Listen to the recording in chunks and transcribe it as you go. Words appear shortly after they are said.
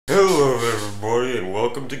Hello everybody and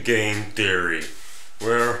welcome to Game Theory,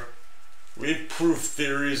 where we prove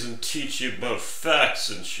theories and teach you about facts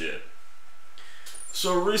and shit.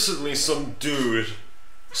 So recently some dude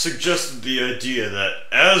suggested the idea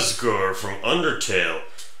that Asgore from Undertale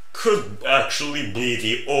could actually be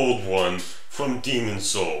the old one from Demon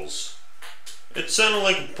Souls. It sounded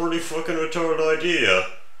like a pretty fucking retarded idea,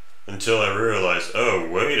 until I realized, oh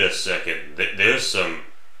wait a second, there's some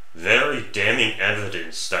very damning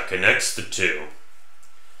evidence that connects the two.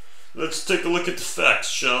 Let's take a look at the facts,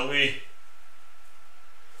 shall we?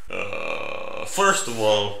 First of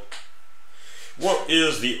all, what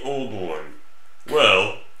is the old one?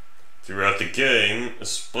 Well, throughout the game,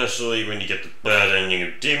 especially when you get the bad ending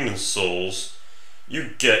of Demon Souls, you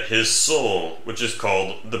get his soul, which is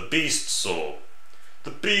called the Beast Soul. The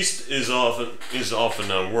beast is often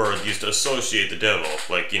a word used to associate the devil,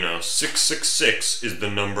 like, 666 is the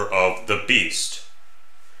number of the beast.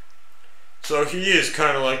 So he is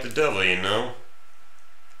kind of like the devil,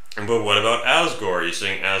 But what about Asgore? Are you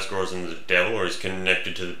saying Asgore's in the devil, or he's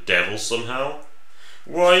connected to the devil somehow?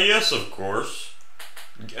 Why, yes, of course.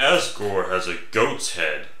 Asgore has a goat's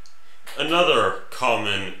head, another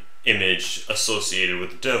common image associated with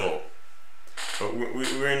the devil. But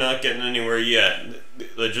we're not getting anywhere yet.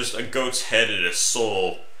 Just a goat's head and a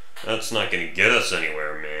soul, that's not going to get us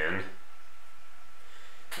anywhere, man.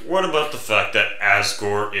 What about the fact that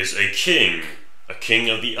Asgore is a king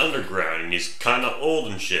of the underground, and he's kind of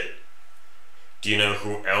old and shit? Do you know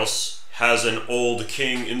who else has an old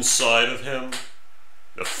king inside of him?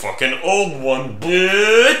 The fucking old one,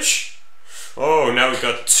 bitch! Oh, now we've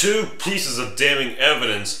got two pieces of damning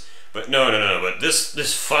evidence. But no, but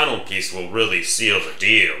this final piece will really seal the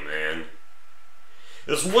deal, man.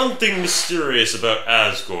 There's one thing mysterious about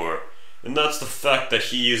Asgore, and that's the fact that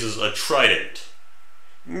he uses a trident.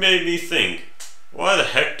 Made me think, why the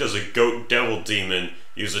heck does a goat devil demon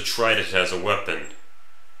use a trident as a weapon?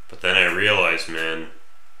 But then I realized, man.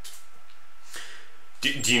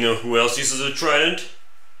 Do you know who else uses a trident?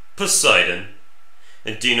 Poseidon.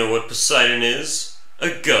 And do you know what Poseidon is?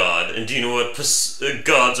 A god. And do you know what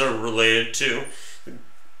gods are related to?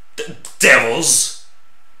 Devils!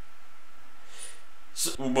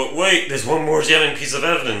 But wait, there's one more damning piece of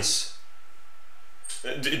evidence.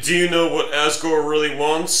 Do you know what Asgore really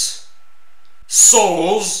wants?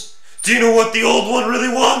 Souls! Do you know what the old one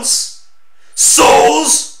really wants?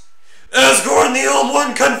 Souls! Asgore and the old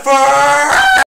one confirmed!